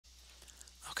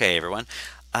Okay, everyone.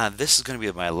 This is going to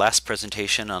be my last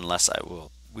presentation, unless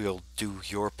we'll do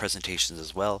your presentations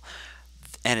as well.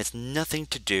 And it's nothing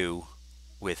to do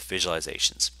with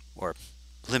visualizations, or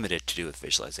limited to do with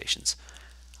visualizations.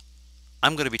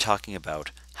 I'm going to be talking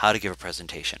about how to give a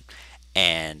presentation,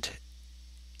 and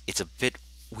it's a bit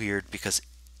weird because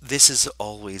this is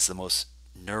always the most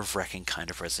nerve-wracking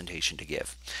kind of presentation to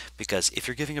give. Because if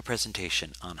you're giving a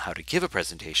presentation on how to give a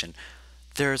presentation,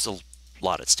 there's a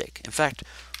lot at stake. In fact,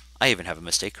 I even have a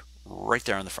mistake right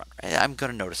there on the front. I'm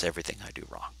going to notice everything I do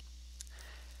wrong.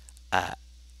 Uh,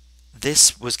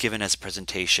 this was given as a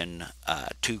presentation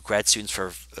to grad students for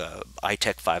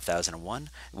iTech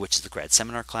 5001, which is the grad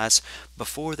seminar class,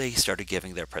 before they started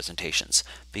giving their presentations,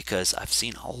 because I've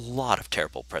seen a lot of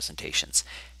terrible presentations.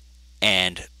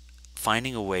 And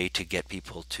finding a way to get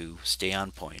people to stay on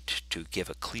point, to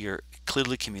give a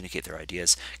clearly communicate their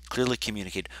ideas, clearly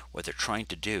communicate what they're trying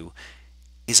to do,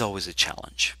 is always a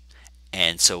challenge.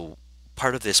 And so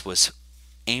part of this was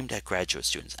aimed at graduate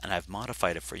students, and I've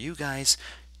modified it for you guys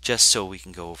just so we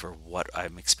can go over what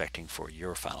I'm expecting for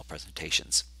your final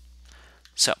presentations.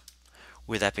 So,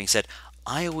 with that being said,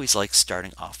 I always like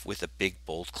starting off with a big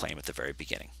bold claim at the very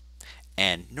beginning.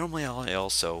 And normally I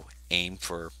also aim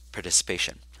for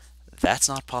participation. That's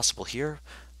not possible here,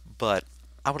 but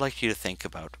I would like you to think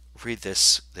about, read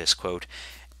this quote,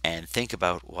 and think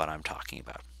about what I'm talking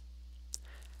about.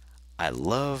 I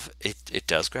love it. It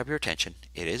does grab your attention.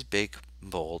 It is big,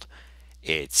 bold.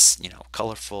 It's,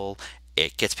 colorful.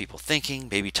 It gets people thinking,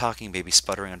 maybe talking, maybe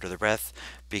sputtering under their breath,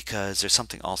 because there's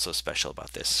something also special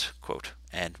about this quote.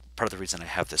 And part of the reason I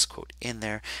have this quote in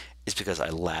there is because I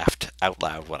laughed out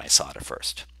loud when I saw it at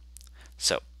first.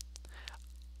 So,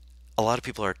 a lot of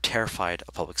people are terrified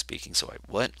of public speaking, so I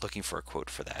went looking for a quote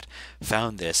for that,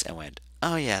 found this, and went,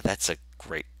 oh yeah, that's a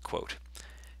great quote.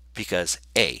 Because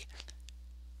A,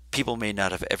 people may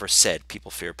not have ever said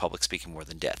people fear public speaking more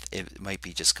than death. It might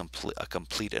be just a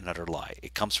complete and utter lie.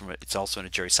 It's also in a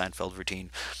Jerry Seinfeld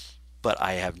routine, but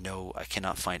I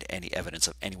cannot find any evidence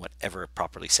of anyone ever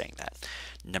properly saying that.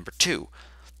 Number two,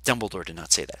 Dumbledore did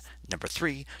not say that. Number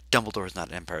three, Dumbledore is not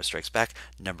in Empire Strikes Back.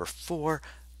 Number four,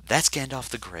 that's Gandalf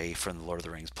the Grey from The Lord of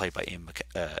the Rings, played by Ian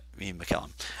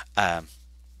McKellen.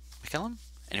 McKellen?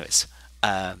 Anyways,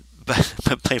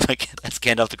 but played by that's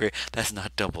Gandalf the Grey. That's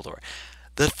not Dumbledore.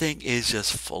 The thing is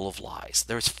just full of lies.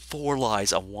 There's 4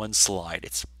 lies on one slide.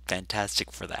 It's fantastic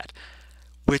for that.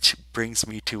 Which brings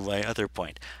me to my other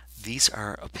point. These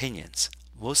are opinions.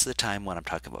 Most of the time when I'm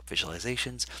talking about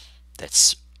visualizations,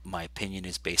 that's my opinion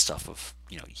is based off of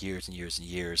years and years and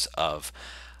years of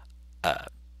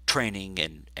training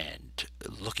and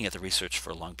looking at the research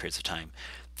for long periods of time.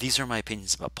 These are my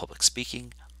opinions about public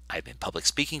speaking. I've been public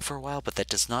speaking for a while, but that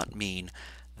does not mean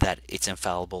that it's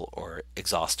infallible or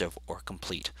exhaustive or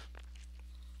complete.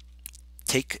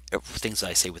 Take things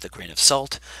I say with a grain of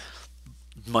salt,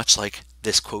 much like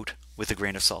this quote with a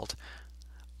grain of salt,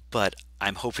 but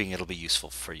I'm hoping it'll be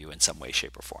useful for you in some way,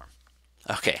 shape, or form.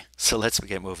 Okay, so let's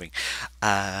get moving.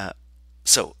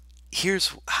 So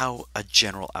here's how a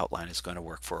general outline is going to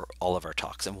work for all of our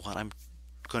talks, and what I'm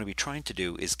going to be trying to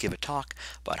do is give a talk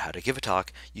about how to give a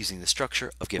talk using the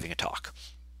structure of giving a talk.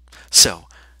 So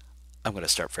I'm going to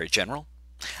start very general,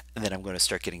 and then I'm going to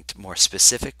start getting more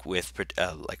specific with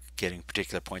like getting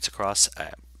particular points across.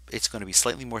 It's going to be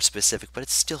slightly more specific, but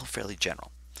it's still fairly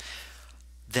general.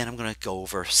 Then I'm going to go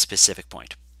over a specific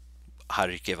point, how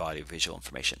to give audiovisual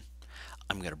information.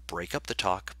 I'm going to break up the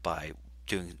talk by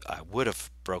I would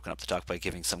have broken up the talk by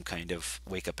giving some kind of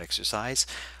wake-up exercise,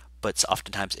 but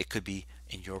oftentimes it could be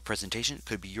in your presentation, it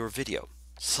could be your video,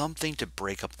 something to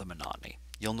break up the monotony.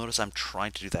 You'll notice I'm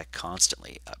trying to do that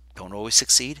constantly. I don't always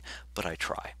succeed, but I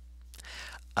try.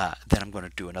 Then I'm going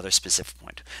to do another specific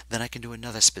point. Then I can do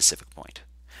another specific point.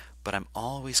 But I'm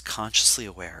always consciously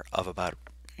aware of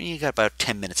you got about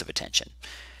 10 minutes of attention.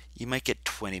 You might get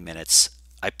 20 minutes.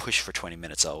 I push for 20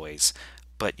 minutes always,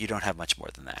 but you don't have much more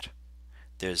than that.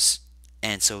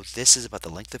 And so this is about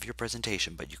the length of your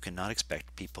presentation, but you cannot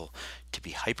expect people to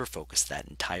be hyper-focused that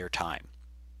entire time.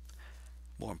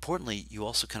 More importantly, you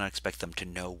also cannot expect them to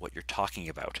know what you're talking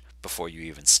about before you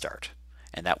even start.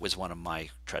 And that was one of my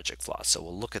tragic flaws, so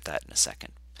we'll look at that in a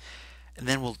second. And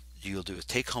then you'll do a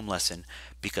take-home lesson,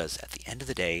 because at the end of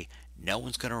the day, no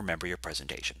one's going to remember your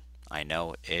presentation. I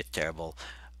know, it's terrible.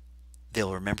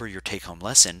 They'll remember your take-home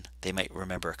lesson. They might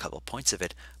remember a couple points of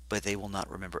it, but they will not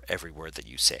remember every word that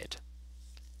you said.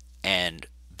 And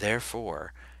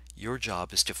therefore, your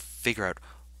job is to figure out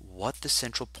what the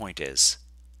central point is,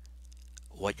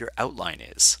 what your outline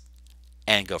is,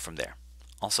 and go from there.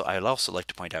 Also, I'd also like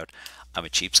to point out, I'm a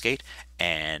cheapskate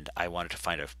and I wanted to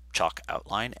find a chalk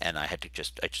outline, and I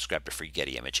just grabbed a free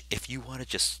Getty image. If you want to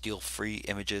just steal free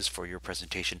images for your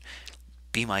presentation,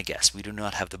 be my guest. We do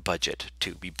not have the budget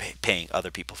to be paying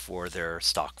other people for their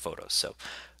stock photos, so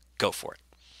go for it.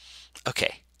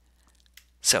 Okay,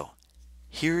 so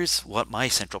here's what my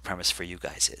central premise for you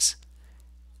guys is.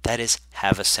 That is,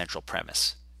 have a central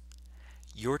premise.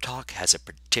 Your talk has a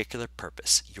particular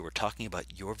purpose. You were talking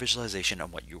about your visualization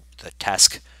and what the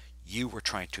task you were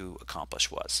trying to accomplish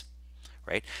was,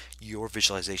 right? Your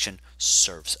visualization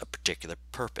serves a particular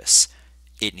purpose.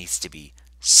 It needs to be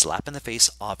slap in the face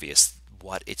obvious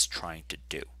what it's trying to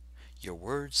do. Your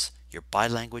words, your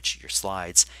body language, your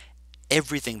slides,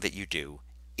 everything that you do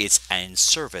is in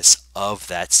service of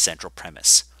that central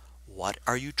premise. What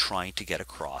are you trying to get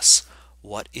across?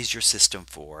 What is your system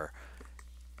for?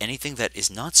 Anything that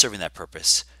is not serving that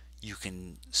purpose, you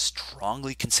can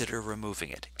strongly consider removing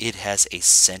it. It has a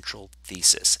central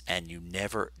thesis, and you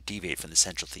never deviate from the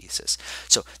central thesis.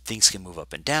 So things can move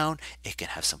up and down, it can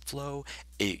have some flow,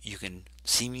 you can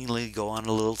seemingly go on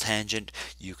a little tangent,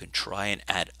 you can try and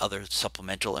add other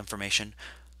supplemental information,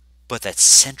 but that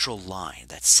central line,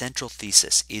 that central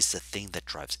thesis is the thing that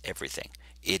drives everything.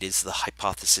 It is the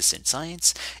hypothesis in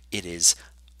science, it is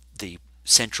the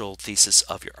central thesis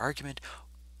of your argument.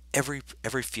 Every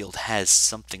field has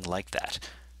something like that.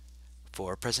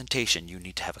 For a presentation, you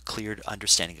need to have a clear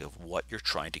understanding of what you're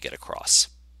trying to get across.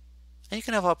 And you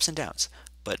can have ups and downs,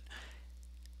 but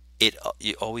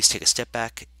you always take a step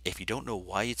back. If you don't know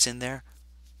why it's in there,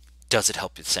 does it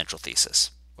help the central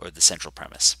thesis or the central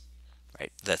premise,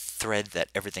 right? The thread that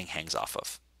everything hangs off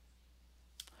of.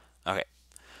 Okay,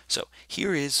 so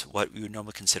here is what we would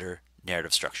normally consider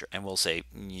narrative structure, and we'll say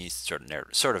sort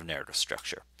of narrative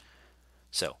structure.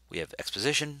 So we have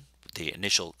exposition, the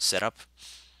initial setup,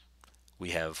 we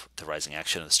have the rising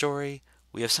action of the story,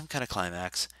 we have some kind of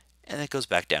climax, and it goes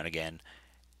back down again,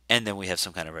 and then we have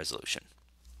some kind of resolution.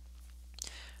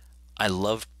 I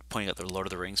love pointing out the Lord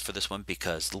of the Rings for this one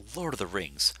because the Lord of the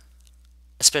Rings,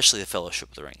 especially the Fellowship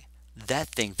of the Ring, that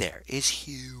thing there is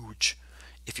huge.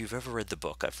 If you've ever read the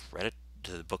book, I've read it,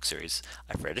 the book series,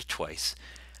 I've read it twice.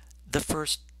 The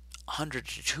first 100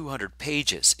 to 200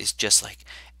 pages is just like,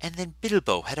 and then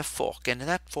Bilbo had a fork, and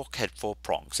that fork had 4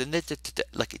 prongs, and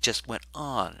like it just went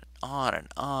on and on and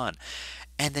on.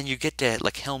 And then you get to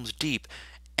like Helm's Deep,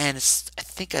 and I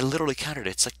think I literally counted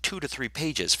it, it's like 2 to 3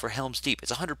 pages for Helm's Deep.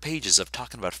 It's 100 pages of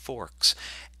talking about forks,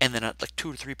 and then like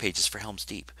 2 to 3 pages for Helm's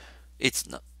Deep. It's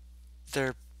not,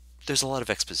 there's a lot of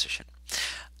exposition.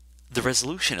 The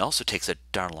resolution also takes a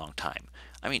darn long time.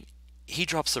 I mean, he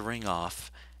drops the ring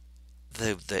off,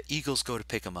 the eagles go to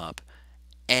pick him up,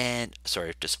 and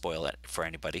sorry to spoil it for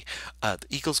anybody, the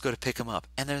eagles go to pick him up,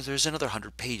 and there's another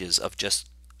 100 pages of just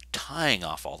tying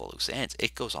off all the loose ends.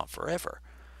 It goes on forever.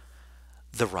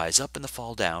 The rise up and the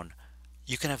fall down,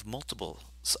 you can have multiple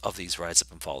of these rise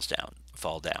up and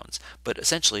fall downs, but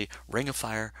essentially Ring of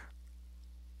Fire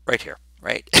right here,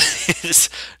 right?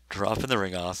 Just dropping the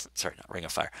ring off, sorry, not Ring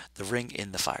of Fire, the ring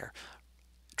in the fire,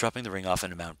 dropping the ring off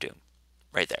into Mount Doom,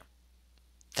 right there.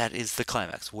 That is the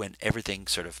climax, when everything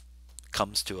sort of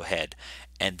comes to a head,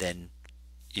 and then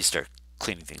you start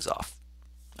cleaning things off.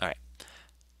 All right.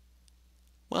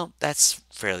 Well, that's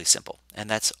fairly simple, and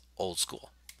that's old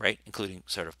school, right? Including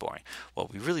sort of boring.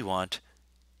 What we really want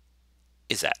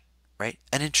is that, right?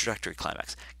 An introductory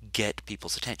climax. Get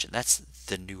people's attention. That's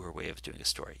the newer way of doing a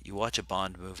story. You watch a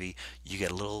Bond movie, you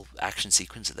get a little action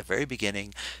sequence at the very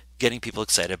beginning, getting people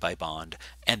excited by Bond,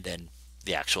 and then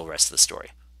the actual rest of the story.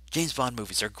 James Bond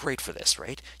movies are great for this,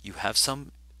 right? You have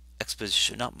some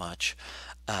exposition, not much.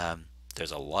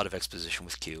 There's a lot of exposition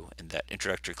with Q, and that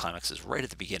introductory climax is right at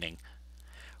the beginning.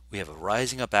 We have a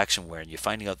rising up action where you're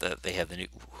finding out that they have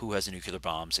who has the nuclear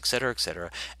bombs, etc., etc.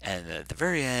 And at the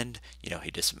very end, he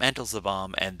dismantles the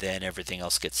bomb, and then everything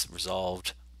else gets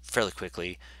resolved fairly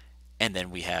quickly. And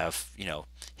then we have,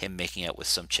 him making out with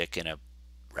some chick in a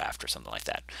raft or something like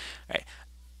that, right?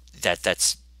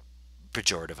 That's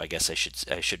pejorative. I guess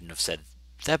I shouldn't have said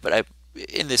that, but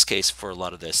in this case, for a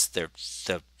lot of this, the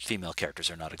female characters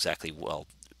are not exactly well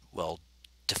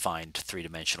defined,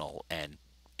 three-dimensional, and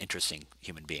interesting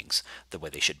human beings the way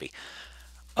they should be.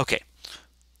 Okay,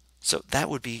 so that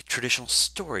would be traditional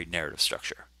story narrative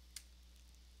structure.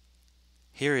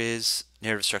 Here is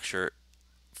narrative structure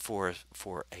for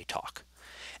a talk,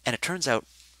 and it turns out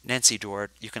Nancy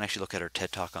Dord, you can actually look at her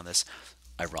TED Talk on this.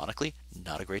 Ironically,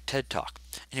 not a great TED Talk.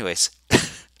 Anyways,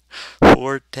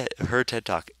 for her TED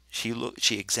Talk,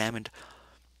 she examined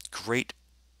great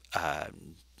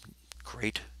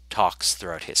talks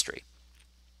throughout history.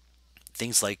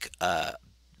 Things like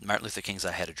Martin Luther King's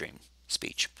 "I Had a Dream"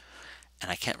 speech,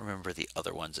 and I can't remember the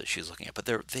other ones that she was looking at, but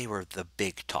they were the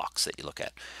big talks that you look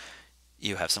at.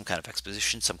 You have some kind of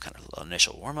exposition, some kind of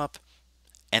initial warm up,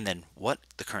 and then what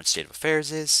the current state of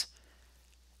affairs is.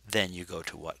 Then you go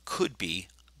to what could be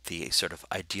the sort of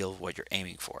ideal, what you're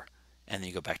aiming for, and then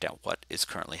you go back down what is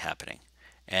currently happening,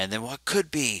 and then what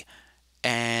could be,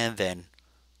 and then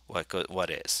what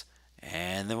is,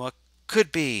 and then what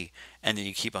could be, and then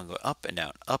you keep on going up and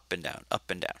down, up and down, up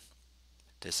and down.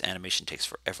 This animation takes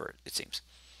forever, it seems.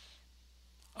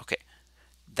 Okay,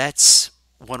 that's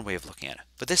one way of looking at it,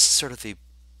 but this is sort of the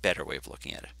better way of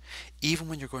looking at it. Even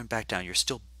when you're going back down, you're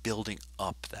still building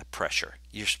up that pressure.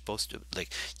 You're supposed to,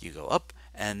 like, you go up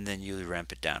and then you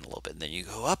ramp it down a little bit, and then you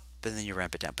go up and then you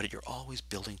ramp it down, but you're always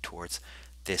building towards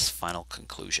this final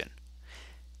conclusion.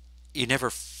 You never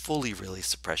fully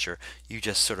release the pressure, you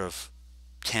just sort of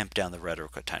tamp down the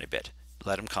rhetoric a tiny bit,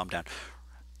 let them calm down,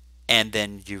 and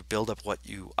then you build up what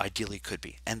you ideally could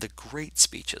be. And the great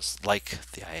speeches,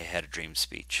 like the I Had a Dream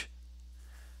speech,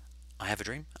 I have a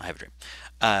dream, I have a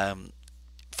dream,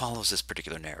 follows this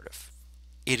particular narrative.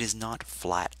 It is not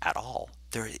flat at all.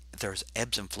 There's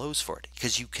ebbs and flows for it,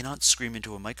 because you cannot scream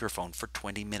into a microphone for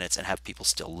 20 minutes and have people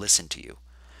still listen to you.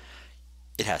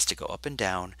 It has to go up and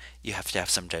down. You have to have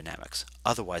some dynamics.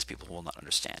 Otherwise, people will not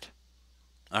understand.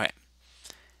 All right.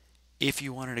 If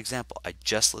you want an example, I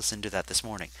just listened to that this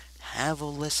morning. Have a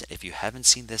listen. If you haven't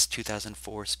seen this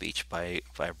 2004 speech by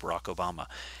Barack Obama,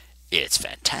 it's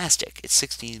fantastic. It's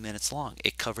 16 minutes long.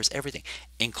 It covers everything,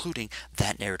 including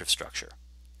that narrative structure.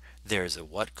 There's a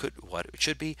what it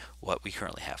should be, what we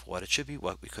currently have, what it should be,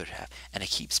 what we could have, and it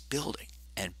keeps building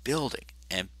and building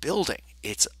and building.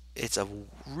 It's a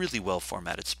really well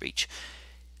formatted speech.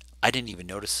 I didn't even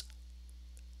notice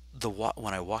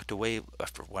when I walked away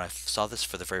after when I saw this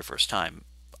for the very first time,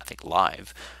 I think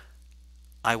live.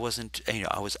 I wasn't,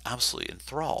 I was absolutely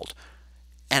enthralled.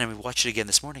 And I watched it again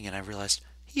this morning, and I realized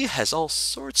he has all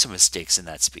sorts of mistakes in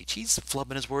that speech. He's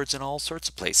flubbing his words in all sorts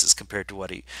of places compared to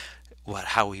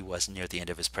how he was near the end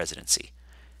of his presidency.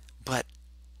 But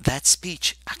that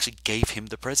speech actually gave him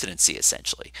the presidency,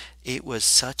 essentially. It was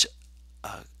such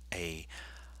a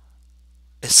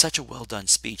such a well done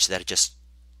speech that it just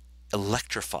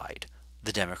electrified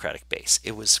the Democratic base.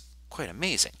 It was quite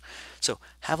amazing. So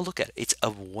have a look at it. It's a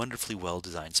wonderfully well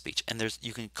designed speech, and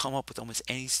you can come up with almost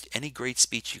any great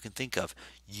speech you can think of.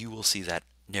 You will see that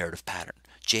narrative pattern.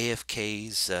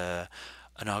 JFK's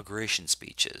inauguration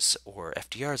speeches, or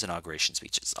FDR's inauguration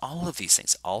speeches, all of these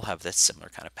things all have this similar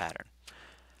kind of pattern.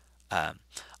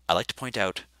 I like to point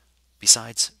out,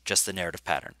 besides just the narrative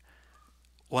pattern,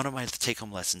 one of my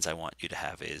take-home lessons I want you to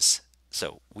have is,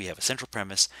 so we have a central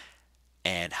premise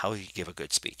and how you give a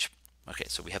good speech. Okay,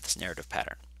 so we have this narrative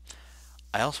pattern.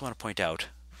 I also want to point out,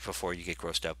 before you get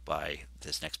grossed up by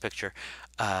this next picture,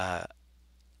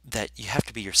 that you have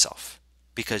to be yourself,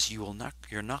 because you're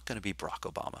not going to be Barack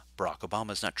Obama. Barack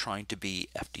Obama is not trying to be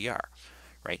FDR,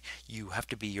 right? You have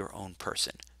to be your own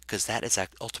person, because that is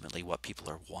ultimately what people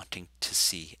are wanting to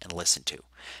see and listen to.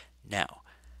 Now,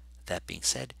 that being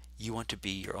said, you want to be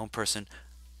your own person,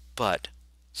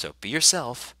 so be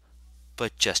yourself,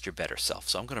 but just your better self.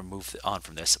 So I'm going to move on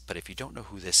from this, but if you don't know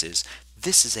who this is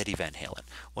Eddie Van Halen,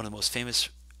 one of the most famous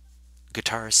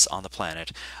guitarists on the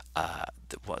planet,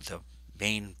 the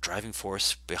main driving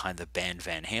force behind the band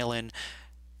Van Halen,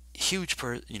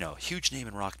 huge name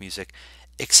in rock music,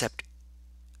 except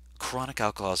chronic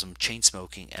alcoholism, chain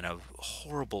smoking, and a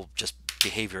horrible just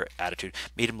behavior attitude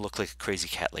made him look like a crazy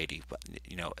cat lady,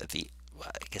 at the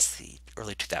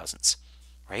early 2000s,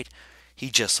 right? He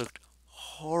just looked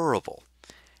horrible.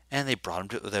 And they brought him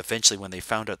to, eventually when they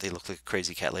found out they looked like a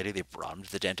crazy cat lady, they brought him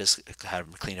to the dentist, had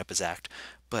him clean up his act.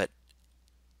 But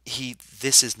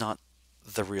this is not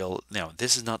the real,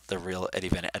 this is not the real Eddie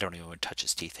Van Halen. I don't even want to touch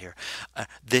his teeth here.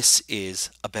 This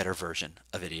is a better version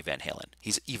of Eddie Van Halen.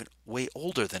 He's even way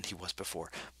older than he was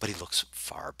before, but he looks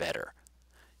far better.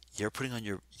 You're putting on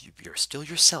you're still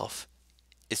yourself.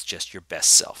 It's just your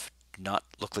best self. Do not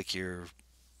look like you're,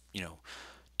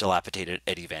 dilapidated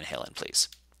Eddie Van Halen, please.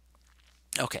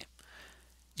 Okay.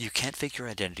 You can't fake your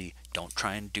identity. Don't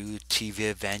try and do TV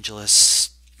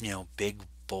evangelist, big,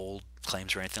 bold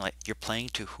claims or anything like that. You're playing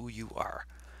to who you are.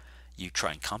 You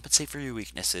try and compensate for your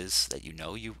weaknesses that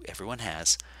everyone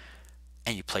has,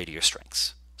 and you play to your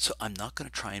strengths. So I'm not going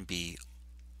to try and be,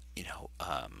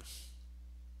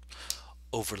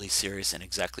 overly serious and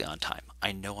exactly on time.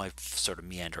 I know I've sort of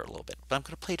meandered a little bit, but I'm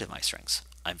going to play to my strengths.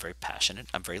 I'm very passionate.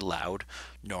 I'm very loud,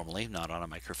 normally, not on a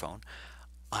microphone.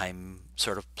 I'm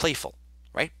sort of playful,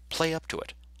 right? Play up to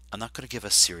it. I'm not going to give a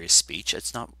serious speech.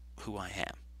 It's not who I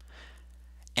am.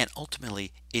 And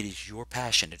ultimately, it is your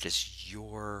passion. It is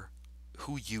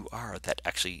who you are that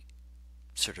actually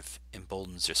sort of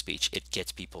emboldens their speech. It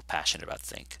gets people passionate about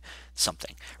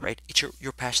something, right? It's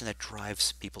your passion that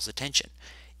drives people's attention.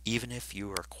 Even if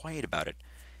you are quiet about it,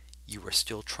 you are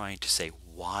still trying to say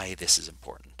why this is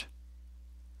important.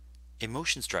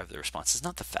 Emotions drive the responses,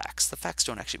 not the facts. The facts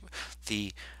don't actually.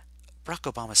 The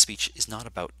Barack Obama speech is not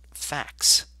about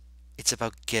facts. It's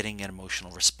about getting an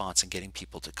emotional response and getting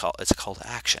people to call. It's a call to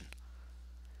action.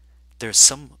 There's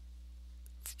some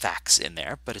facts in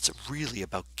there, but it's really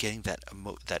about getting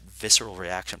that visceral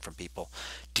reaction from people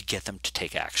to get them to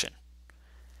take action.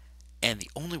 And the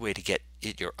only way to get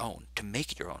it your own, to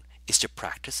make it your own, is to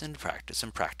practice and practice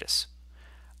and practice.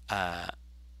 That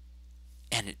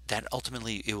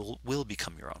ultimately it will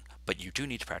become your own. But you do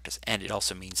need to practice, and it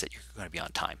also means that you're going to be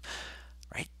on time,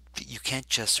 right? You can't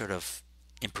just sort of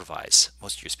improvise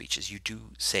most of your speeches. You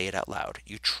do say it out loud.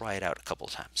 You try it out a couple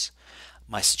of times.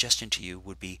 My suggestion to you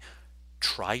would be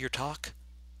try your talk.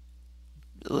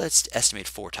 Let's estimate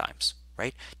 4 times,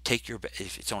 right?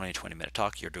 If it's only a 20-minute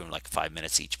talk, you're doing like 5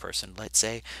 minutes each person, let's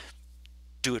say,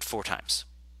 do it 4 times,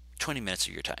 20 minutes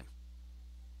of your time,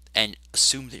 and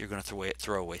assume that you're going to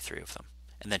throw away 3 of them,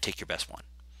 and then take your best one.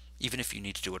 Even if you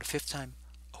need to do it a 5th time,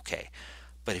 okay.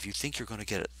 But if you think you're going to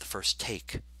get it the first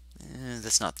take,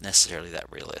 that's not necessarily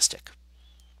that realistic.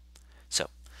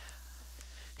 So,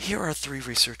 here are 3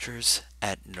 researchers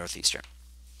at Northeastern.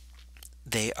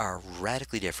 They are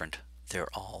radically different. They're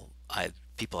all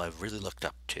people I've really looked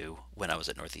up to when I was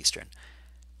at Northeastern.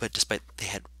 But they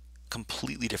had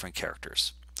completely different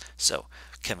characters. So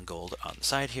Kevin Gold on the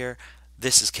side here.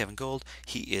 This is Kevin Gold.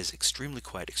 He is extremely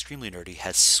quiet, extremely nerdy,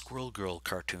 has Squirrel Girl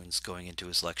cartoons going into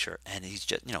his lecture, and he's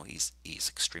just, he's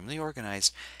extremely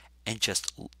organized and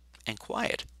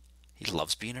quiet. He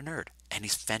loves being a nerd, and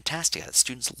he's fantastic at it.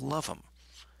 Students love him.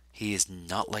 He is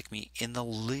not like me in the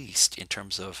least in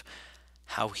terms of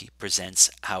how he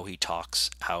presents, how he talks,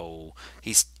 how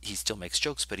he still makes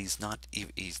jokes, but he's not.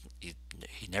 He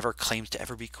never claims to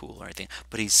ever be cool or anything.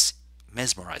 But he's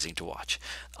mesmerizing to watch.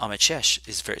 Amit Shesh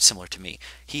is very similar to me.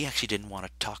 He actually didn't want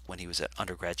to talk when he was an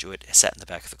undergraduate, sat in the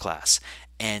back of the class,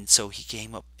 and so he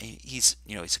came up. He's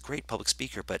a great public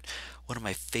speaker, but one of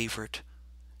my favorite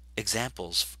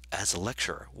examples as a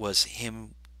lecturer was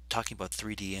him talking about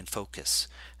 3D and focus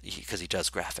because he does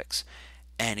graphics.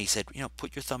 And he said,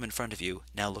 put your thumb in front of you,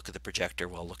 now look at the projector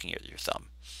while looking at your thumb.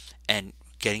 And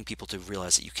getting people to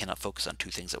realize that you cannot focus on 2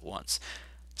 things at once.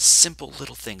 Simple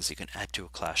little things you can add to a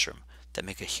classroom that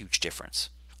make a huge difference.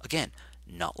 Again,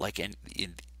 not like in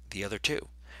the other 2.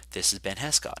 This is Ben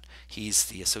Hescott. He's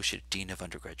the Associate Dean of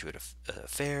Undergraduate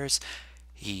Affairs.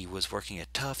 He was working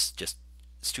at Tufts. Just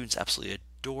students absolutely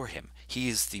adore him. He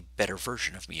is the better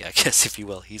version of me, I guess, if you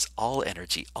will. He's all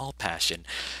energy, all passion.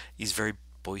 He's very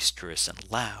boisterous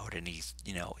and loud, and he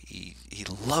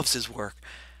loves his work,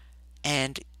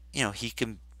 and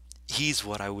he's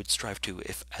what I would strive to,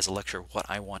 if as a lecturer, what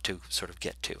I want to sort of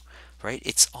get to, right?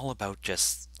 It's all about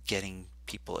just getting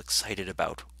people excited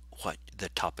about what the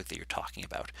topic that you're talking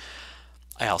about.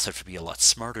 I also have to be a lot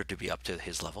smarter to be up to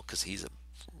his level, because he's a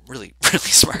really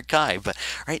smart guy. But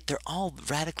right, they're all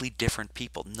radically different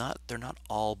people. They're not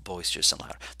all boisterous and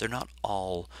loud. They're not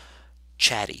all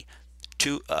chatty.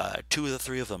 2 of the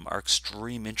 3 of them are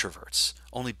extreme introverts.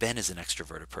 Only Ben is an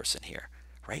extroverted person here,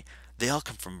 right? They all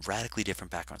come from radically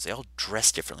different backgrounds. They all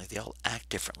dress differently. They all act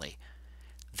differently.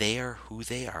 They are who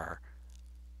they are,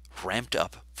 ramped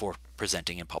up for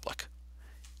presenting in public.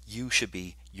 You should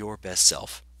be your best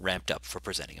self, ramped up for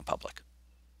presenting in public.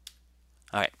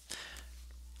 All right.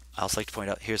 I also like to point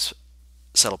out, here's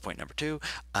subtle point number 2.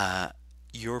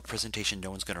 Your presentation, no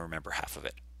one's going to remember half of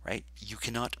it, right? You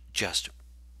cannot just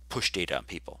push data on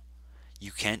people.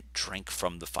 You can't drink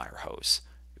from the fire hose.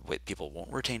 People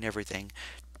won't retain everything.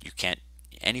 You can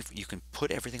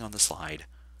put everything on the slide,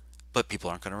 but people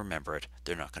aren't going to remember it.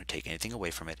 They're not going to take anything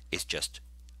away from it. It's just,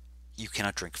 you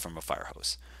cannot drink from a fire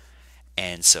hose.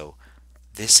 And so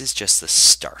this is just the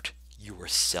start. You are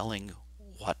selling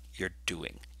what you're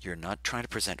doing. You're not trying to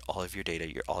present all of your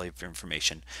data, all of your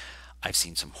information. I've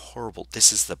seen some horrible,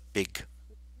 this is the big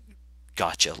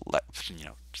gotcha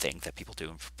thing that people do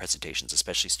in presentations,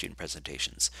 especially student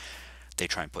presentations. They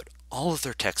try and put all of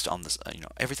their text on this,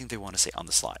 everything they want to say on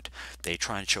the slide. They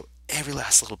try and show every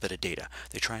last little bit of data.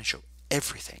 They try and show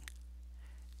everything,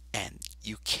 and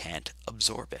you can't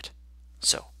absorb it.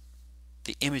 So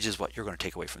the image is what you're going to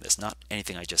take away from this, not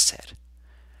anything I just said.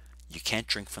 You can't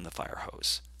drink from the fire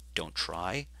hose. Don't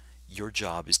try. Your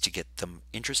job is to get them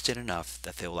interested enough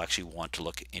that they will actually want to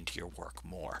look into your work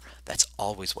more. That's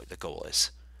always what the goal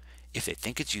is. If they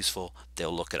think it's useful,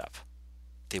 they'll look it up.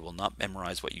 They will not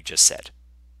memorize what you just said.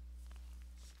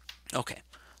 Okay,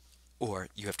 or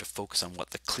you have to focus on what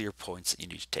the clear points that you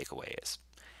need to take away is.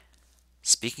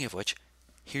 Speaking of which,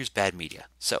 here's bad media.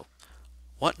 So,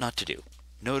 what not to do.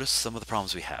 Notice some of the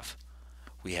problems we have.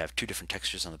 We have two different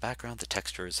textures on the background. The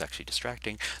texture is actually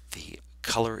distracting. The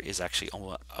color is actually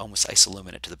almost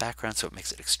isoluminate to the background, so it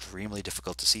makes it extremely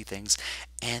difficult to see things.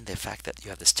 And the fact that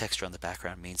you have this texture on the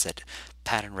background means that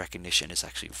pattern recognition is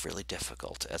actually really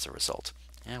difficult as a result.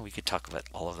 And we could talk about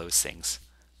all of those things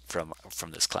from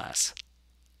this class.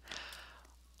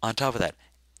 On top of that,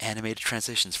 animated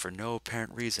transitions for no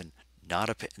apparent reason.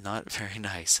 Not very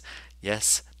nice.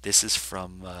 Yes, this is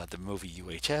from the movie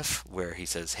UHF, where he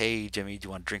says, "Hey, Jimmy, do you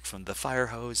want to drink from the fire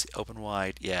hose? Open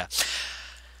wide." Yeah.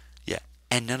 Yeah.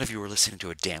 And none of you are listening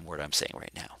to a damn word I'm saying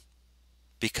right now.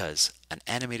 Because an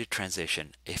animated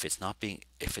transition, if it's not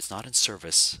in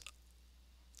service,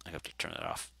 I have to turn it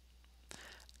off.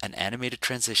 An animated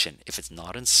transition, if it's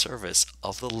not in service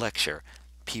of the lecture,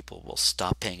 people will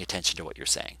stop paying attention to what you're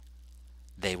saying.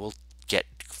 They will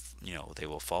they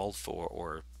will fall for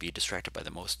or be distracted by the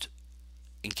most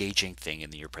engaging thing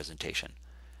in your presentation.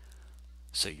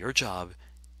 So your job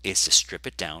is to strip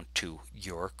it down to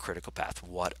your critical path.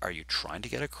 What are you trying to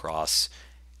get across?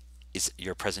 Is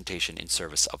your presentation in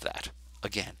service of that?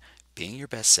 Again, being your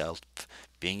best self,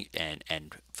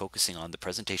 and focusing on the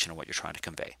presentation and what you're trying to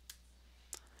convey.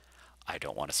 I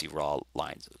don't want to see raw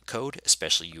lines of code,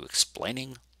 especially you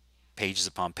explaining pages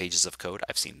upon pages of code.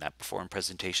 I've seen that before in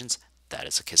presentations. That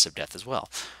is a kiss of death as well.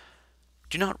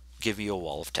 Do not give me a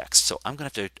wall of text. So I'm going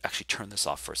to have to actually turn this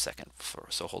off for a second.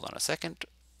 So hold on a second.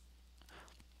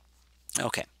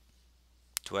 Okay.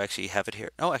 Do I actually have it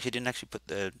here? Oh, actually, I didn't actually put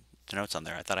the notes on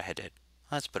there. I thought I had it.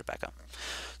 Let's put it back on.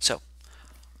 So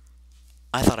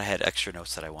I thought I had extra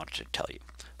notes that I wanted to tell you,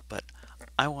 but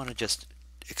I want to just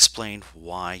explain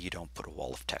why you don't put a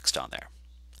wall of text on there.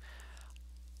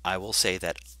 I will say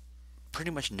that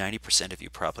pretty much 90% of you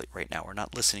probably right now are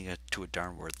not listening to a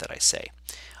darn word that I say.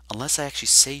 Unless I actually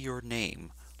say your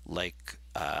name, like,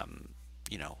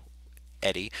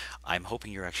 Eddie, I'm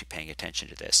hoping you're actually paying attention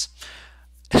to this.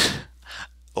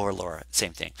 Or Laura,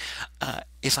 same thing.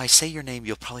 If I say your name,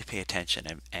 you'll probably pay attention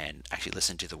and actually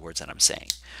listen to the words that I'm saying.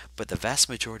 But the vast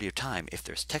majority of time, if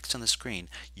there's text on the screen,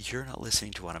 you're not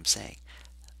listening to what I'm saying.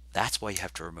 That's why you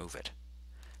have to remove it.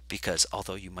 Because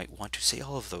although you might want to say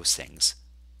all of those things,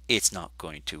 it's not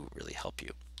going to really help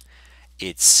you.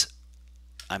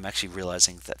 I'm actually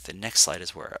realizing that the next slide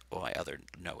is where my other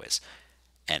no is.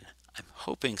 And I'm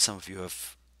hoping some of you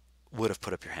would have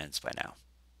put up your hands by now.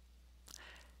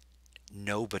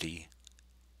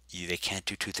 They can't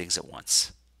do two things at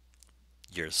once.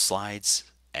 Your slides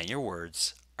and your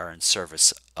words are in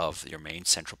service of your main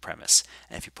central premise.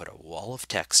 And if you put a wall of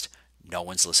text, no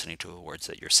one's listening to the words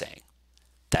that you're saying.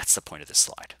 That's the point of this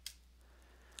slide.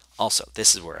 Also,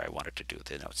 this is where I wanted to do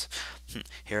the notes.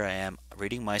 Here I am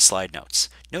reading my slide notes.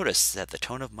 Notice that the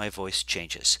tone of my voice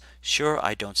changes. Sure,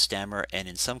 I don't stammer, and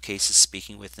in some cases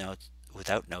speaking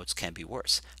without notes can be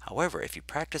worse. However, if you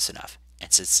practice enough,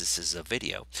 and since this is a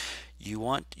video, you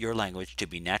want your language to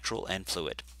be natural and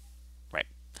fluid. Right?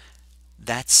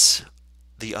 That's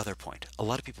the other point. A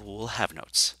lot of people will have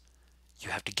notes. You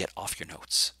have to get off your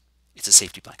notes. It's a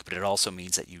safety blanket, but it also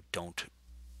means that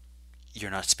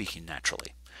you're not speaking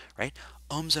naturally, right?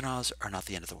 Ums and ahs are not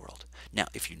the end of the world. Now,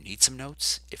 if you need some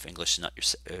notes, if English is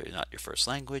not your first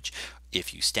language,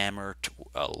 if you stammer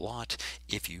a lot,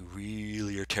 if you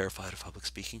really are terrified of public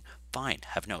speaking, fine,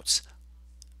 have notes.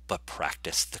 But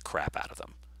practice the crap out of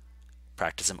them.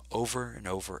 Practice them over and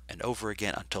over and over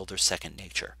again until they're second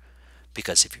nature.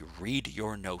 Because if you read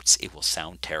your notes, it will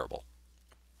sound terrible.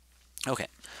 Okay.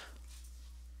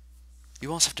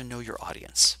 You also have to know your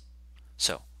audience.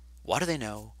 So, what do they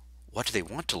know? What do they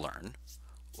want to learn?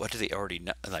 What do they already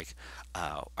know? Like,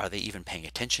 are they even paying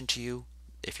attention to you?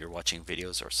 If you're watching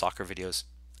videos or soccer videos,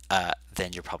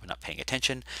 then you're probably not paying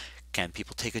attention. Can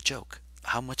people take a joke?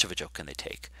 How much of a joke can they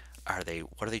take?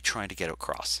 What are they trying to get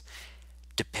across?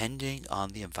 Depending on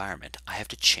the environment, I have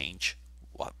to change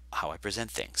how I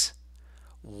present things.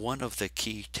 One of the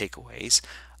key takeaways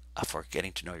for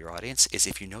getting to know your audience is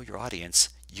if you know your audience,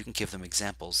 you can give them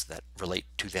examples that relate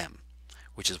to them,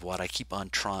 which is what I keep on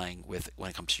trying with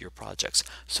when it comes to your projects.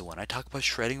 So when I talk about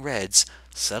shredding reds,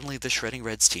 suddenly the shredding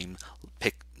reds team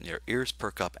their ears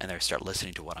perk up and they start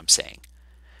listening to what I'm saying.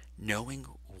 Knowing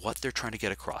what they're trying to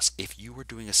get across. If you were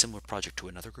doing a similar project to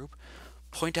another group,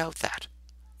 point out that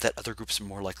other groups are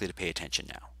more likely to pay attention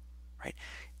now, right?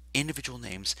 Individual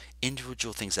names,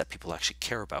 individual things that people actually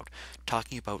care about,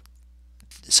 talking about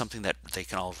something that they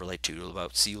can all relate to,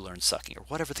 about see you learn sucking or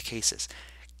whatever the case is,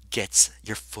 gets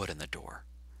your foot in the door.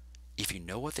 If you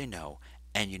know what they know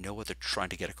and you know what they're trying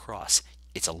to get across,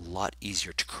 it's a lot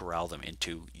easier to corral them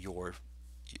into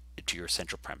your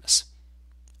central premise.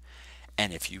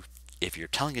 And if you're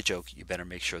telling a joke, you better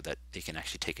make sure that they can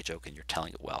actually take a joke and you're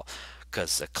telling it well,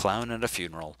 because a clown at a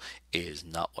funeral is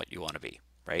not what you want to be,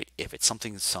 right? If it's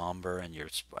something somber and you're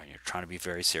trying to be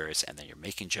very serious and then you're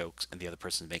making jokes and the other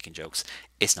person's making jokes,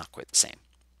 it's not quite the same.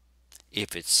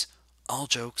 If it's all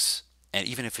jokes, and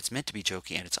even if it's meant to be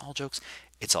jokey and it's all jokes,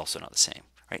 it's also not the same,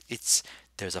 right?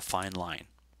 There's a fine line.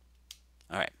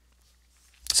 All right.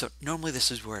 So normally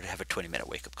this is where I'd have a 20-minute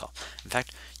wake-up call. In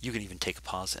fact, you can even take a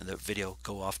pause in the video,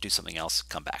 go off, do something else,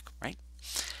 come back, right?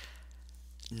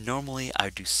 Normally I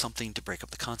would do something to break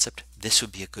up the concept. This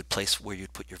would be a good place where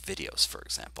you'd put your videos, for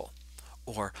example,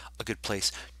 or a good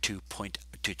place to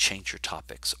change your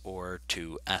topics or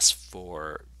to ask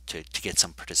to get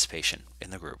some participation in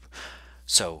the group.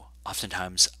 So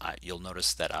oftentimes you'll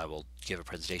notice that I will give a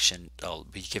presentation, I'll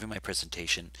be giving my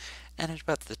presentation, and at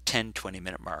about the 10-20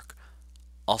 minute mark,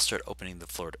 I'll start opening the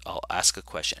floor. I'll ask a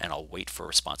question and I'll wait for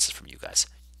responses from you guys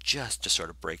just to sort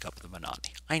of break up the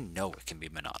monotony. I know it can be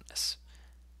monotonous.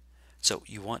 So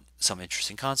you want some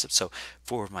interesting concepts. So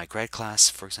for my grad class,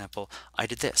 for example, I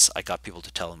did this. I got people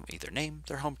to tell them their name,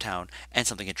 their hometown, and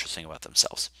something interesting about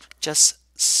themselves. Just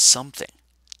something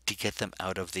to get them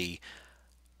out of the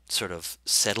sort of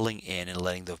settling in and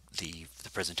letting the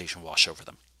presentation wash over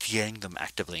them, getting them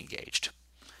actively engaged.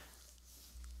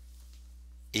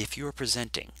 If you are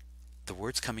presenting, the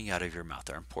words coming out of your mouth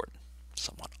are important,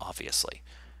 somewhat obviously.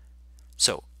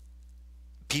 So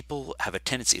people have a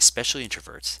tendency, especially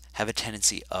introverts, have a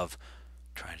tendency of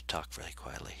trying to talk really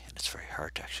quietly, and it's very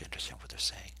hard to actually understand what they're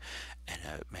saying. And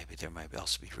maybe there might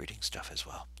also be reading stuff as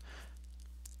well.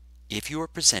 If you are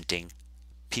presenting,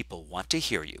 people want to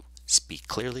hear you. Speak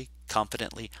clearly,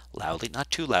 confidently, loudly,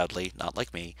 not too loudly, not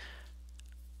like me,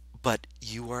 but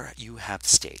you have the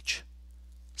stage.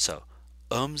 So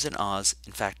ums and ahs,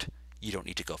 in fact, you don't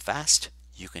need to go fast.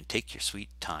 You can take your sweet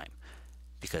time.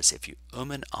 Because if you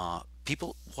and ah,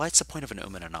 people, what's the point of an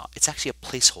and an ah? It's actually a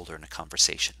placeholder in a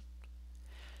conversation.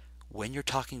 When you're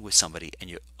talking with somebody and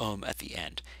you at the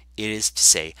end, it is to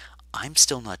say, I'm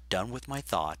still not done with my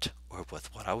thought or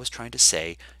with what I was trying to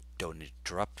say. Don't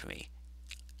interrupt me.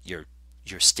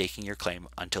 You're staking your claim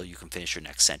until you can finish your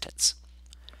next sentence.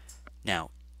 Now,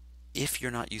 if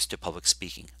you're not used to public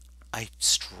speaking, I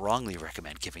strongly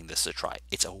recommend giving this a try.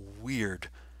 It's a weird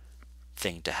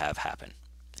thing to have happen.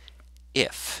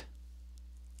 If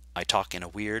I talk in a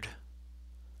weird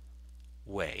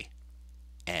way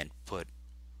and put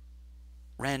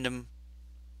random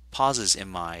pauses in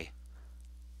my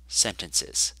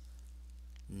sentences,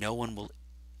 no one will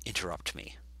interrupt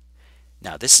me.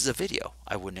 Now, this is a video.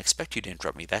 I wouldn't expect you to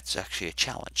interrupt me. That's actually a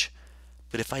challenge.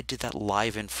 But if I did that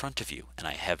live in front of you, and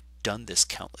I have done this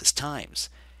countless times,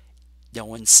 no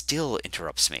one still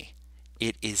interrupts me.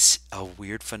 It is a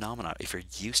weird phenomenon. If you're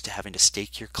used to having to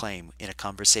stake your claim in a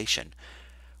conversation,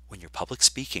 when you're public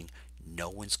speaking, no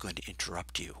one's going to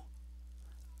interrupt you.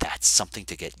 That's something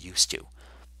to get used to,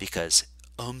 because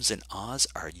ums and ahs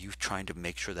are you trying to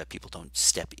make sure that people don't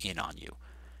step in on you.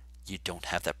 You don't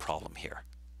have that problem here.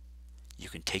 You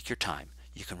can take your time.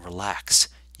 You can relax.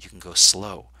 You can go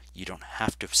slow. You don't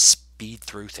have to speed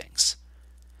through things.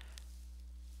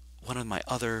 One of my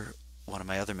other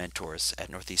mentors at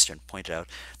Northeastern pointed out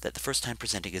that the first time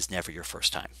presenting is never your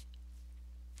first time.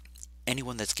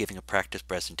 Anyone that's giving a practice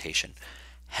presentation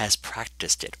has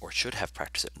practiced it or should have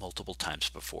practiced it multiple times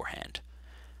beforehand.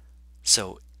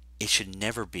 So it should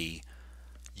never be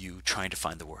you trying to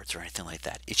find the words or anything like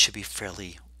that. It should be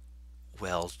fairly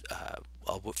well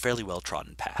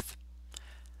trodden path.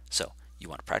 So you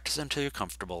want to practice it until you're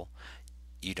comfortable.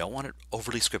 You don't want it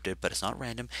overly scripted, but it's not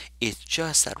random. It's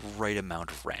just that right amount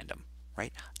of random,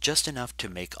 right? Just enough to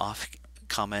make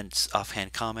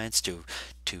offhand comments, to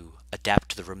adapt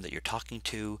to the room that you're talking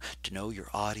to know your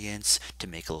audience, to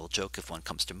make a little joke if one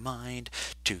comes to mind,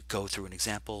 to go through an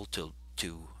example,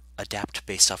 to adapt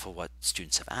based off of what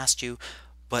students have asked you,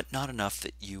 but not enough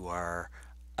that you are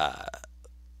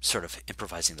sort of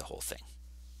improvising the whole thing.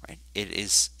 Right?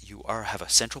 You have a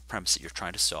central premise that you're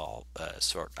trying to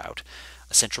sort out,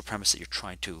 a central premise that you're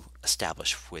trying to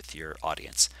establish with your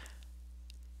audience,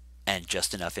 and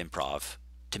just enough improv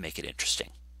to make it interesting.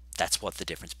 That's what the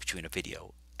difference between a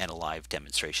video and a live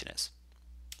demonstration is.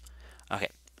 Okay,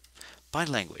 body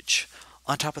language.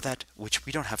 On top of that, which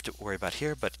we don't have to worry about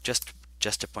here, but just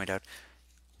to point out,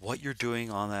 what you're doing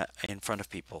on that in front of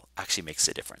people actually makes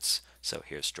a difference. So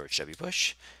here's George W.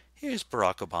 Bush. Here's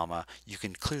Barack Obama. You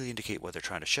can clearly indicate what they're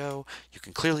trying to show. You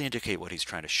can clearly indicate what he's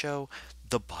trying to show.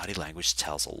 The body language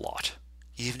tells a lot,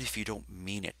 even if you don't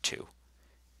mean it to.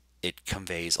 it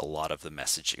conveys a lot of the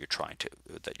message that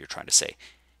you're trying to say.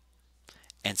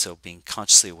 And so being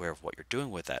consciously aware of what you're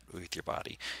doing with that with your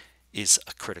body is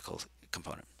a critical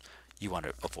component. You want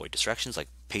to avoid distractions like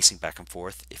pacing back and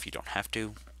forth if you don't have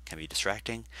to, can be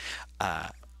distracting.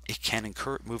 It can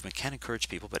encourage movement can encourage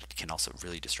people, but it can also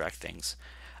really distract things.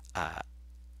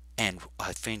 And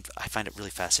I find it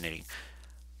really fascinating.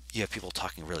 You have people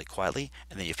talking really quietly,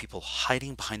 and then you have people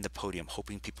hiding behind the podium,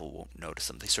 hoping people won't notice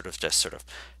them. They sort of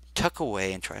tuck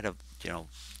away and try to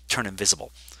turn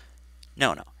invisible.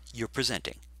 No, no, you're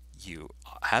presenting. You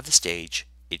have the stage.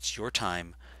 It's your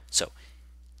time. So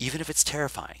even if it's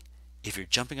terrifying, if you're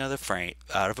jumping out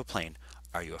of a plane,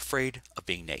 are you afraid of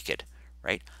being naked?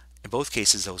 Right? In both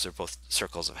cases, those are both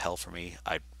circles of hell for me.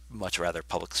 I'd much rather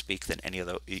public speak than any of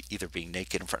those, either being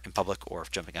naked in public or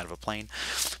jumping out of a plane.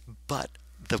 But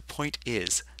the point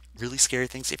is, really scary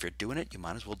things, if you're doing it, you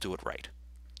might as well do it right.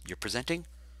 You're presenting,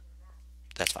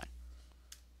 that's fine.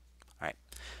 All right.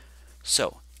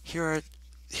 So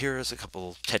here's a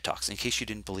couple TED Talks. In case you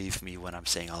didn't believe me when I'm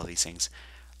saying all of these things,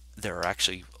 there are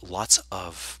actually lots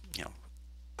of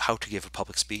how to give a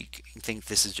public speaking thing.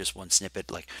 This is just one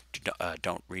snippet, like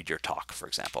don't read your talk, for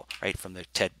example, right from the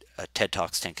TED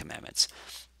Talks 10 Commandments.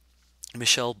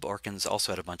 Michelle Borkins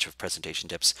also had a bunch of presentation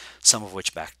tips, some of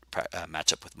which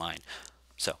match up with mine.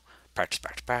 So practice,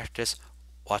 practice, practice.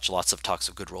 Watch lots of talks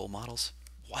of good role models.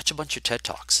 Watch a bunch of TED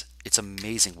Talks. It's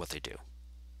amazing what they do.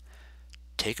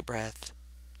 Take a breath.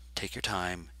 Take your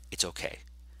time. It's okay.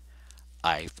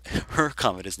 Her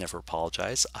comment is never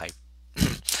apologize.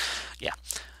 Yeah,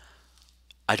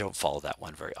 I don't follow that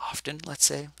one very often, let's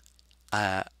say.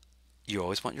 You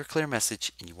always want your clear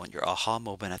message and you want your aha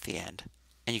moment at the end,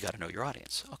 and you got to know your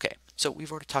audience. Okay, so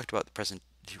we've already talked about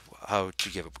how to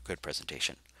give a good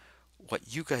presentation. What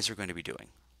you guys are going to be doing.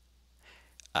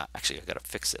 Actually, I got to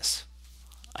fix this.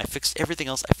 I fixed everything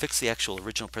else. I fixed the actual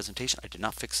original presentation. I did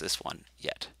not fix this one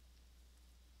yet.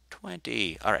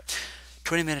 20. All right.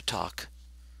 20-minute talk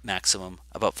maximum,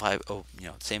 about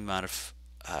same amount of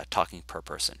talking per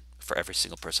person for every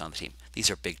single person on the team. These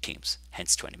are big teams,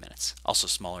 hence 20 minutes. Also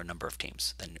smaller number of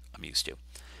teams than I'm used to.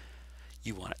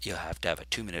 You have to have a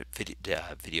 2-minute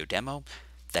video demo.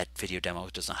 That video demo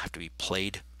does not have to be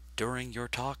played during your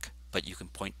talk, but you can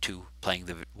point to playing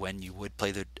when you would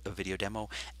play the video demo,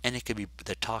 and it could be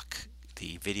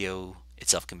the video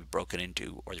itself can be broken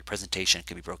into, or the presentation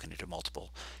can be broken into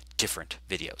multiple different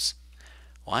videos.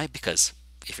 Why? Because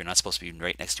if you're not supposed to be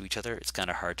right next to each other, it's kind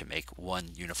of hard to make one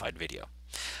unified video.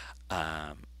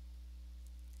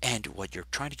 And what you're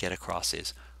trying to get across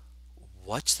is,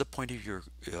 what's the point of your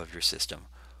system?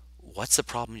 What's the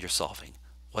problem you're solving?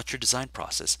 What's your design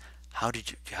process? How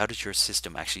did your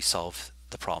system actually solve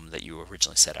the problem that you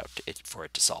originally set out for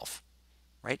it to solve?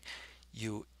 Right?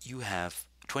 You have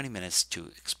 20 minutes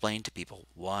to explain to people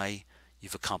why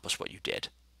you've accomplished what you did.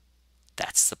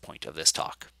 That's the point of this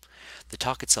talk. The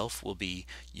talk itself will be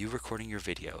you recording your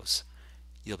videos.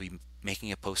 You'll be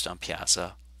making a post on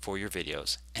Piazza for your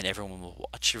videos, and everyone will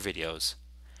watch your videos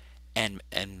and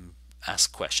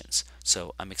ask questions.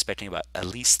 So I'm expecting about at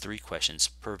least 3 questions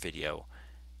per video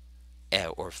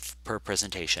or per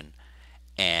presentation.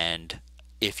 And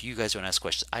if you guys don't ask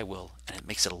questions, I will, and it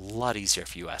makes it a lot easier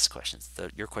if you ask questions.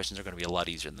 Your questions are going to be a lot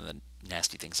easier than the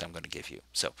nasty things I'm going to give you.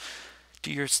 So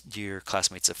do your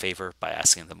classmates a favor by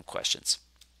asking them questions.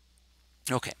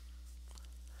 Okay.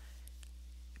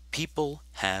 People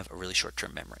have a really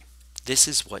short-term memory. This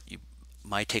is what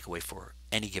my takeaway for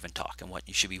any given talk and what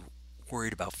you should be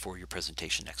worried about for your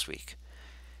presentation next week.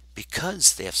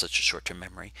 Because they have such a short-term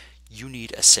memory, you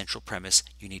need a central premise.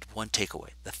 You need one takeaway,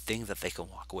 the thing that they can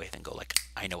walk away with and go like,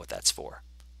 I know what that's for.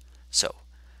 So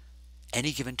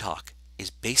any given talk is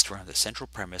based around the central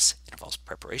premise. It involves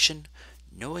preparation,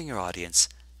 knowing your audience,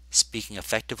 speaking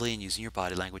effectively and using your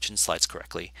body language and slides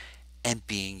correctly, and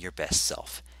being your best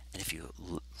self. And if you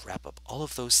wrap up all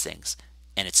of those things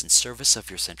and it's in service of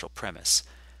your central premise,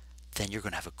 then you're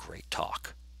going to have a great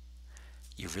talk.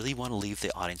 You really want to leave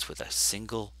the audience with a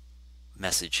single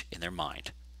message in their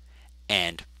mind.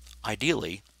 And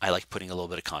ideally, I like putting a little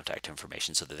bit of contact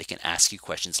information so that they can ask you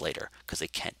questions later, because they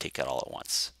can't take it all at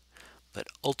once. But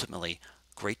ultimately,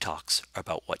 great talks are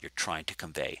about what you're trying to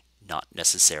convey, not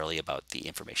necessarily about the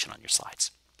information on your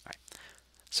slides. All right.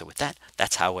 So with that,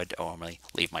 that's how I'd normally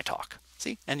leave my talk.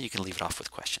 See, and you can leave it off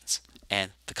with questions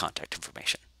and the contact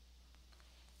information.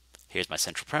 Here's my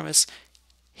central premise.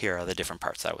 Here are the different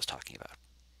parts that I was talking about.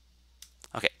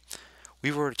 Okay,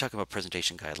 we were already talking about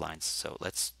presentation guidelines, so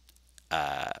let's,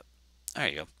 there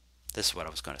you go. This is what I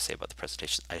was going to say about the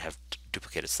presentation. I have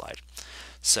duplicated slide.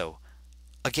 So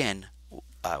again,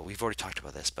 we've already talked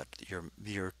about this, but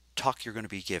your talk you're going to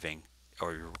be giving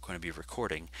or you're going to be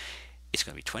recording, it's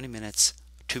going to be 20 minutes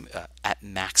to at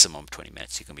maximum 20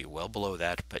 minutes. You can be well below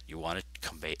that, but you want to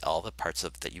convey all the parts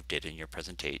of that you did in your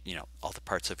presentation, all the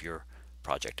parts of your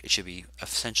project. It should be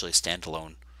essentially a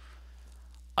standalone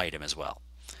item as well.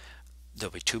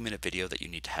 There'll be a 2-minute video that you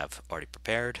need to have already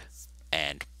prepared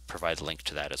and provide a link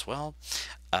to that as well.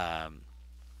 And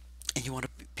you want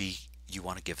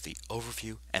to give the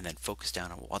overview and then focus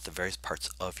down on what the various parts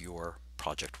of your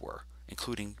project were,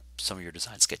 including some of your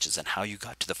design sketches and how you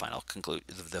got to the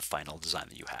final design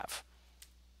that you have.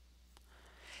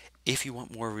 If you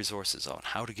want more resources on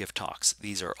how to give talks,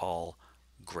 these are all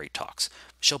great talks.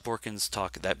 Michelle Borkin's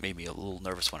talk, that made me a little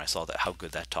nervous when I saw that how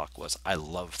good that talk was. I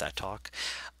love that talk.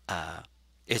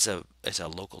 It's a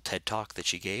local TED talk that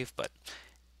she gave, but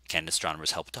can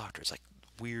astronomers help doctors? Like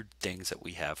weird things that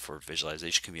we have for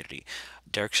visualization community.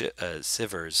 Derek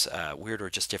Sivers, Weird or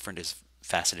Just Different is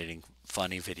fascinating,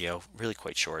 funny video, really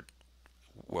quite short,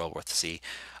 well worth to see.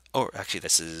 Or actually,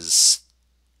 this is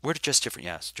Weird or Just Different.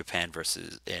 Yes, Japan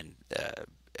versus in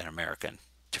American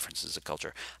differences of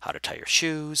culture. How to tie your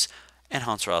shoes, and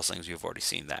Hans Rosling's. You've already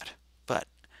seen that, but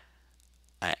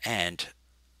and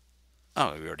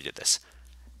oh, we already did this.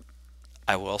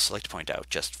 I would also like to point out,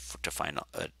 just to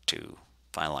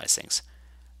finalize things,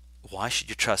 why should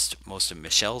you trust most of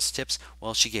Michelle's tips?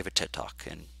 Well, she gave a TED talk,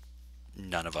 and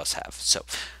none of us have. So,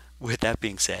 with that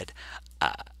being said,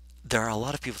 there are a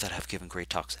lot of people that have given great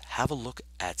talks. Have a look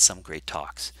at some great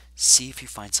talks. See if you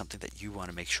find something that you want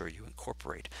to make sure you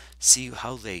incorporate. See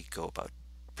how they go about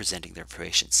presenting their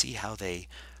information. See how they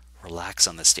relax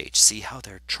on the stage. See how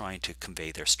they're trying to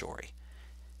convey their story.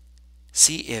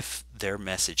 See if their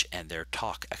message and their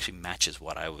talk actually matches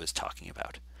what I was talking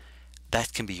about.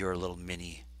 That can be your little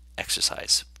mini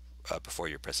exercise before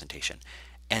your presentation.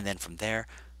 And then from there,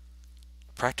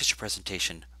 practice your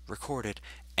presentation, record it,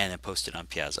 and then post it on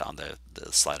Piazza on the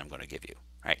slide I'm going to give you.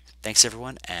 All right. Thanks,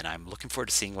 everyone, and I'm looking forward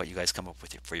to seeing what you guys come up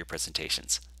with for your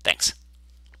presentations. Thanks.